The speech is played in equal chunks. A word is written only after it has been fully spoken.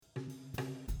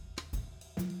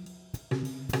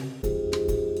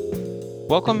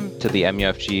Welcome to the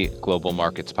MUFG Global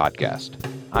Markets Podcast.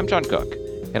 I'm John Cook,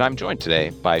 and I'm joined today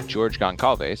by George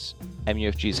Goncalves,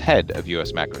 MUFG's Head of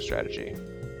U.S. Macro Strategy.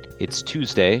 It's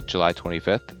Tuesday, July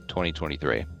 25th,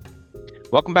 2023.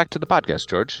 Welcome back to the podcast,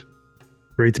 George.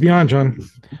 Great to be on, John.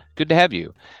 Good to have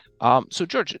you. So,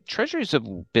 George, treasuries have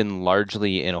been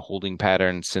largely in a holding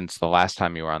pattern since the last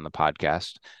time you were on the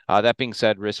podcast. That being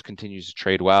said, risk continues to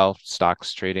trade well.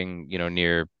 Stocks trading,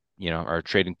 are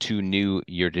trading two new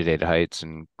year-to-date heights,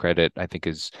 and credit, I think,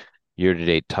 is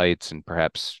year-to-date tights and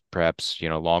perhaps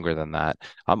longer than that.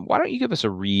 Why don't you give us a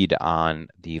read on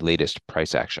the latest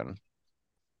price action?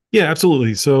 Yeah,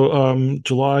 absolutely. So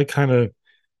July kind of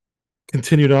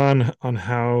continued on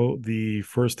how the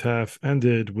first half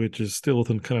ended, which is still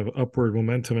within kind of upward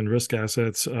momentum in risk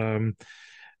assets.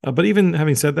 But even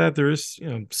having said that, there is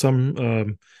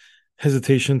some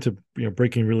hesitation to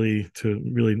breaking really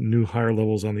new higher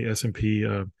levels on the S&P.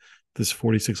 This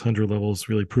 4,600 levels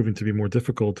really proving to be more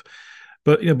difficult.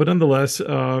 But nonetheless,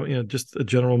 just a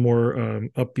general more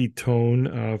upbeat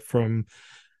tone from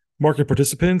market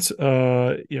participants.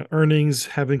 Earnings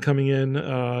have been coming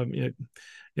in.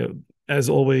 As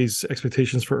always,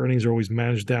 expectations for earnings are always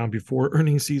managed down before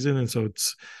earnings season, and so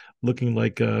it's looking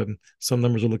like some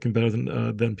numbers are looking better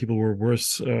than people were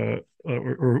worse or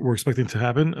were expecting to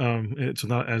happen. It's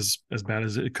not as bad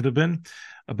as it could have been,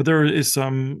 but there is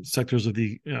some sectors of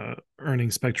the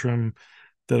earnings spectrum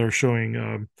that are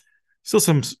showing still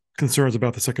some concerns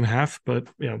about the second half. But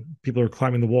people are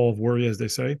climbing the wall of worry, as they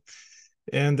say,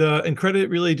 and credit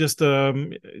really just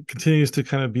continues to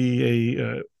kind of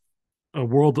be a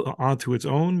world onto its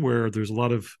own, where there's a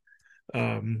lot of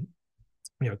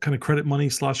kind of credit money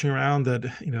sloshing around that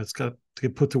it's got to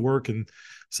get put to work, and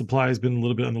supply has been a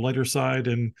little bit on the lighter side,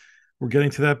 and we're getting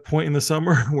to that point in the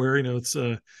summer where it's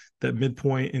that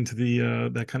midpoint into the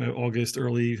that kind of August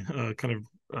early kind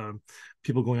of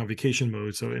people going on vacation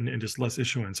mode, so and just less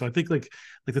issuance. So I think like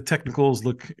the technicals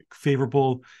look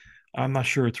favorable. I'm not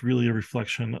sure it's really a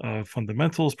reflection of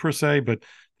fundamentals per se, but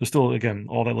there's still, again,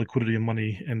 all that liquidity and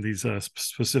money and these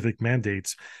specific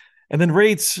mandates. And then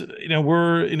rates,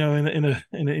 we're in an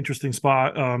interesting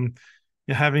spot.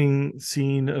 Having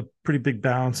seen a pretty big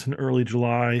bounce in early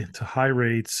July to high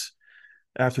rates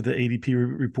after the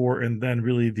ADP report, and then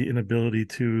really the inability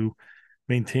to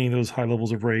maintain those high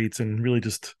levels of rates, and really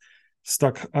just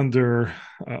stuck under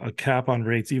a cap on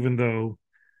rates, even though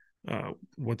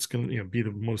what's going to be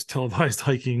the most televised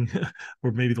hiking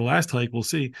or maybe the last hike, we'll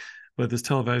see, but this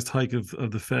televised hike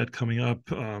of the Fed coming up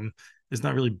is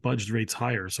not really budged rates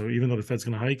higher. So even though the Fed's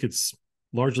going to hike, it's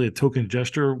largely a token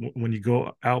gesture when you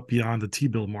go out beyond the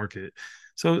T-bill market.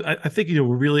 So I think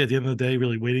we're really, at the end of the day,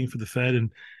 really waiting for the Fed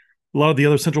and a lot of the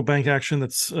other central bank action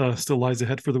that's still lies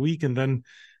ahead for the week. And then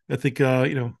I think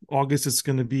August is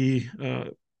going to be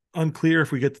unclear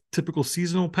if we get the typical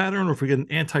seasonal pattern or if we get an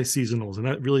anti-seasonals, and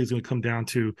that really is going to come down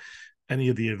to any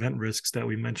of the event risks that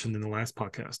we mentioned in the last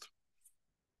podcast.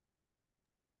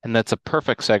 And that's a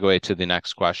perfect segue to the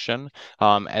next question.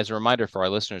 As a reminder for our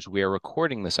listeners, we are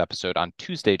recording this episode on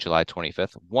Tuesday, July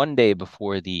 25th, one day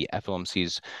before the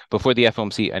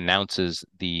FOMC announces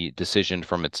the decision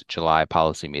from its July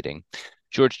policy meeting.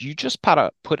 George, you just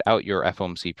put out your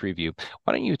FOMC preview.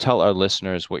 Why don't you tell our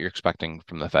listeners what you're expecting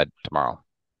from the Fed tomorrow?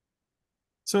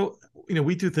 So,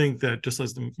 we do think that just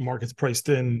as the market's priced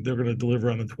in, they're going to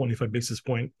deliver on the 25 basis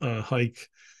point hike.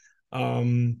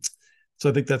 So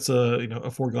I think that's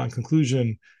a foregone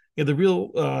conclusion. The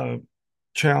real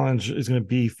challenge is going to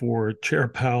be for Chair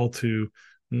Powell to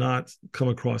not come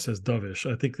across as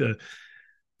dovish. I think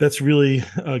that's really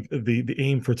the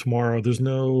aim for tomorrow. There's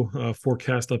no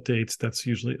forecast updates.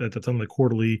 That's on the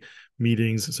quarterly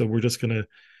meetings. So we're just going to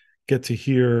get to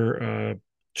hear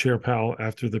Chair Powell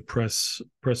after the press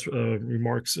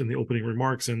remarks and the opening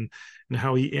remarks, and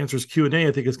how he answers Q&A.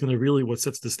 I think it's going to really what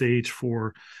sets the stage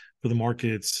for the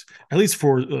markets, at least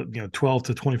for 12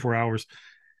 to 24 hours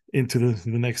into the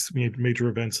next major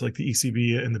events like the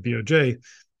ECB and the BOJ.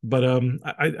 But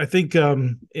I think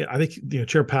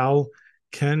Chair Powell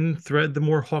can thread the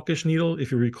more hawkish needle.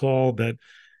 If you recall that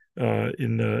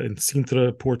in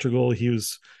Sintra, Portugal, he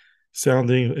was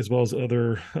sounding, as well as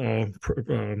other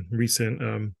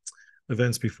recent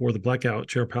events before the blackout,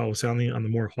 Chair Powell was sounding on the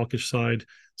more hawkish side,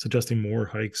 suggesting more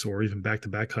hikes or even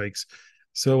back-to-back hikes.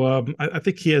 So I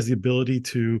think he has the ability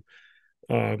to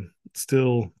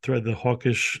still thread the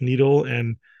hawkish needle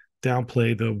and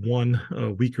downplay the one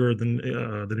weaker than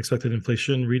expected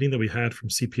inflation reading that we had from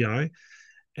CPI,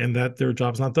 and that their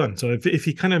job's not done. So if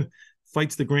he kind of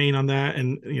fights the grain on that,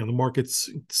 and the markets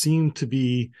seem to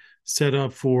be set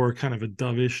up for kind of a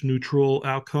dovish neutral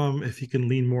outcome. If he can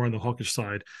lean more on the hawkish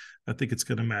side, I think it's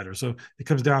going to matter. So it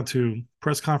comes down to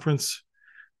press conference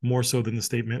more so than the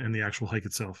statement and the actual hike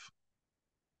itself.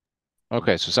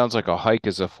 Okay, so it sounds like a hike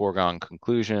is a foregone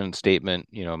conclusion statement,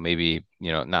 maybe,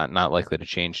 not likely to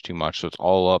change too much. So it's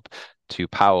all up to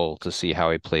Powell to see how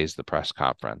he plays the press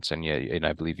conference. And yeah, and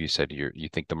I believe you said you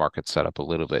think the market's set up a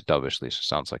little bit dovishly. So it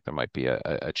sounds like there might be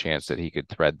a chance that he could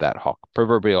thread that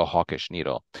proverbial hawkish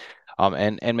needle.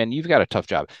 And man, you've got a tough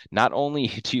job. Not only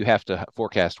do you have to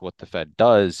forecast what the Fed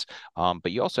does,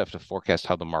 but you also have to forecast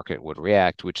how the market would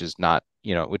react, which is not,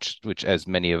 which as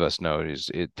many of us know,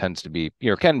 it tends to be,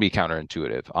 can be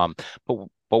counterintuitive.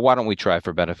 But why don't we try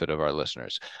for benefit of our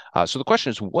listeners? So the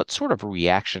question is, what sort of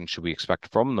reaction should we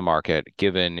expect from the market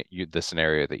given the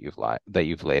scenario that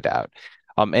you've laid out?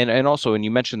 And also, and you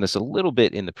mentioned this a little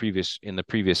bit in the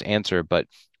previous answer, but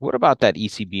what about that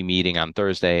ECB meeting on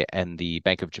Thursday and the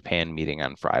Bank of Japan meeting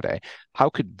on Friday? How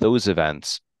could those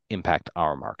events impact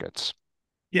our markets?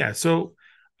 Yeah, so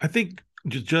I think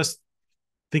just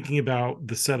thinking about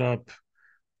the setup,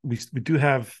 we do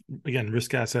have, again,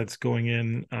 risk assets going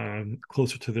in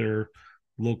closer to their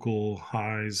local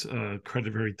highs,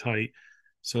 credit very tight.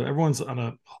 So everyone's on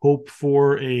a hope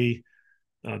for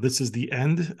this is the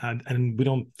end, and we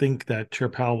don't think that Chair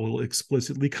Powell will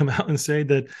explicitly come out and say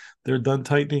that they're done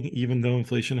tightening, even though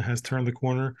inflation has turned the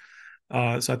corner.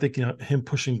 So I think him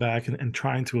pushing back and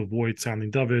trying to avoid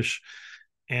sounding dovish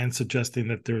and suggesting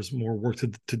that there's more work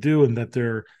to do and that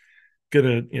they're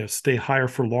going to stay higher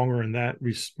for longer, and that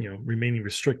remaining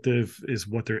restrictive is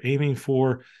what they're aiming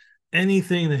for.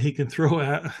 Anything that he can throw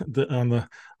at on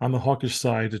the hawkish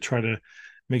side to try to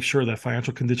make sure that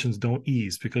financial conditions don't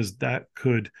ease, because that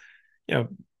could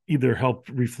either help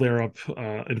reflare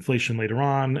up inflation later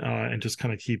on and just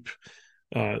kind of keep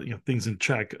things in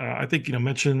check. I think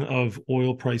mention of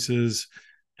oil prices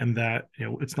and that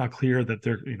it's not clear that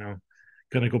they're going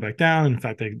to go back down. In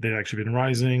fact, they've actually been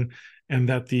rising, and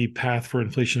that the path for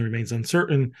inflation remains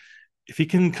uncertain. If he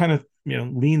can kind of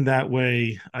lean that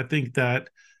way, I think that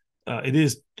it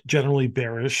is generally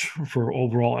bearish for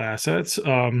overall assets.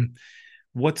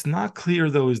 What's not clear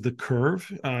though is the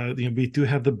curve. We do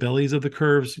have the bellies of the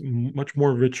curves much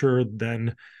more richer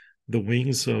than the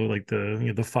wings. So like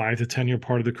the 5 to 10 year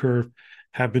part of the curve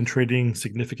have been trading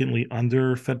significantly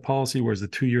under Fed policy, whereas the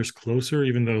 2 years closer,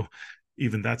 even though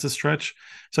even that's a stretch.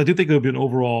 So I do think it'll be an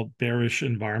overall bearish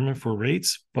environment for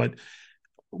rates, but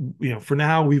for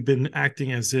now we've been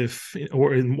acting as if,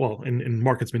 in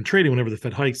markets been trading whenever the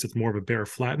Fed hikes, it's more of a bear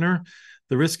flattener.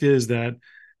 The risk is that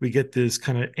we get this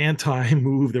kind of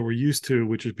anti-move that we're used to,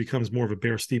 which it becomes more of a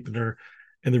bear steepener,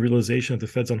 and the realization that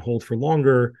the Fed's on hold for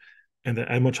longer and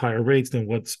at much higher rates than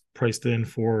what's priced in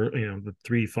for the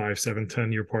 3, 5, 7,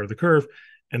 10-year part of the curve.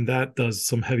 And that does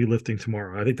some heavy lifting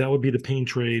tomorrow. I think that would be the pain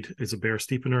trade is a bear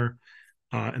steepener.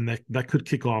 And that could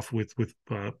kick off with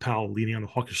Powell leaning on the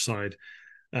hawkish side.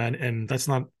 And that's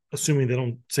not assuming they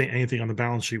don't say anything on the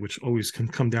balance sheet, which always can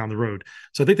come down the road.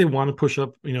 So I think they want to push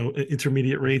up,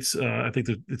 intermediate rates. I think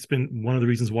that it's been one of the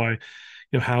reasons why,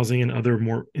 housing and other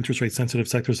more interest rate sensitive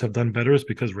sectors have done better, is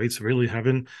because rates really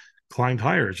haven't climbed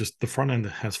higher. It's just the front end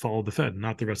has followed the Fed,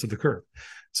 not the rest of the curve.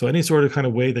 So any sort of kind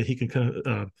of way that he can kind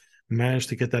of manage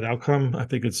to get that outcome, I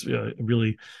think it's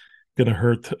really going to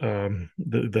hurt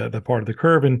that part of the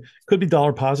curve, and could be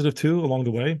dollar positive too along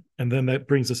the way. And then that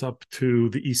brings us up to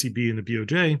the ECB and the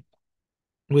BOJ,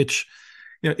 which,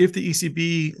 if the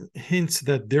ECB hints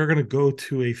that they're going to go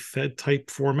to a Fed type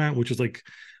format, which is like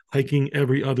hiking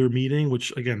every other meeting,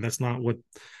 which again, that's not what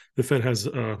the Fed has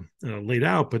laid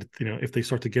out. But if they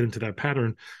start to get into that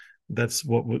pattern, that's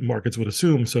what markets would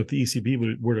assume. So if the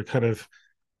ECB were to kind of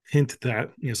hint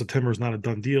that September is not a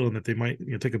done deal and that they might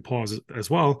take a pause as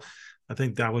well, I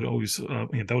think that would always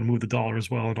that would move the dollar as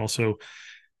well, and also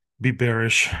be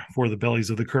bearish for the bellies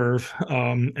of the curve.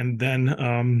 And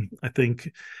then I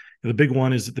think the big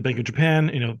one is the Bank of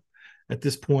Japan. At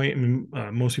this point, I mean,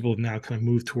 most people have now kind of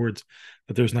moved towards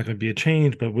that there's not going to be a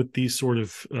change, but with these sort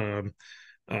of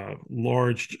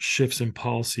large shifts in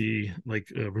policy, like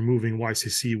removing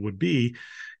YCC would be,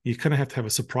 you kind of have to have a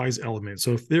surprise element.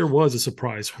 So if there was a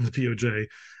surprise from the BOJ,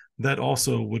 that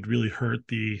also would really hurt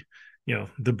the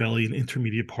belly and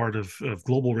intermediate part of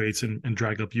global rates and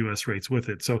drag up U.S. rates with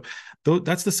it. So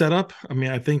that's the setup. I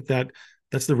mean, I think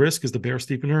that's the risk, is the bear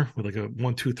steepener with like a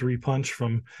 1, 2, 3 punch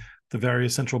from the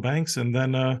various central banks. And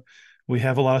then we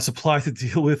have a lot of supply to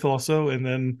deal with also. And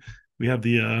then we have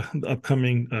the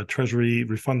upcoming Treasury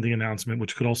refunding announcement,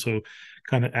 which could also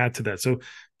kind of add to that. So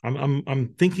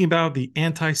I'm thinking about the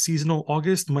anti-seasonal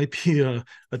August might be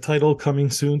a title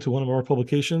coming soon to one of our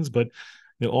publications, but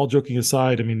all joking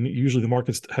aside, I mean, usually the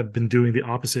markets have been doing the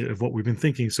opposite of what we've been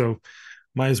thinking. So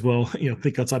might as well,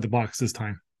 think outside the box this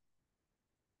time.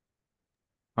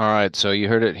 All right, so you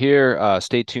heard it here.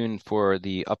 Stay tuned for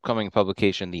the upcoming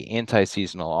publication, the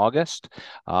anti-seasonal August.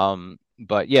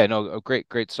 But yeah, no,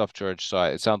 great stuff, George. So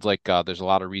it sounds like there's a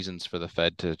lot of reasons for the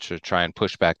Fed to try and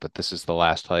push back that this is the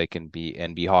last hike and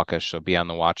be hawkish. So be on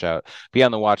the watch out. Be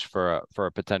on the watch for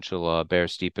a potential bear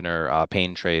steepener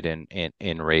pain trade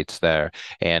in rates there.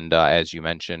 And as you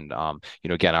mentioned,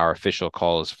 again, our official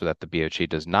call is for that the BOJ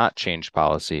does not change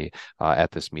policy at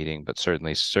this meeting, but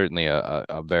certainly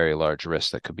a very large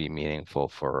risk that could be meaningful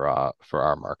for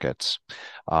our markets.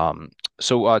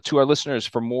 So to our listeners,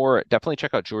 for more, definitely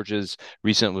check out George's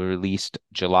recently released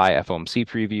July FOMC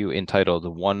preview entitled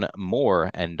One More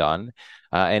and Done.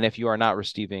 And if you are not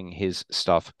receiving his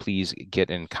stuff, please get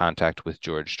in contact with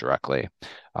George directly.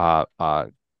 That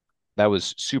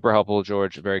was super helpful,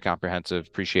 George. Very comprehensive.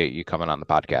 Appreciate you coming on the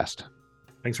podcast.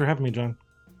 Thanks for having me, John.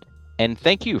 And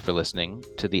thank you for listening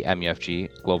to the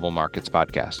MUFG Global Markets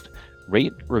Podcast.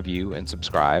 Rate, review, and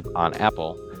subscribe on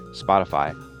Apple,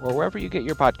 Spotify, or wherever you get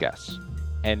your podcasts.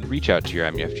 And reach out to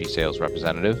your MUFG sales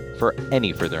representative for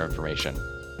any further information.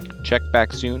 Check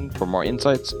back soon for more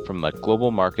insights from the Global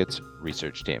Markets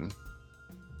Research Team.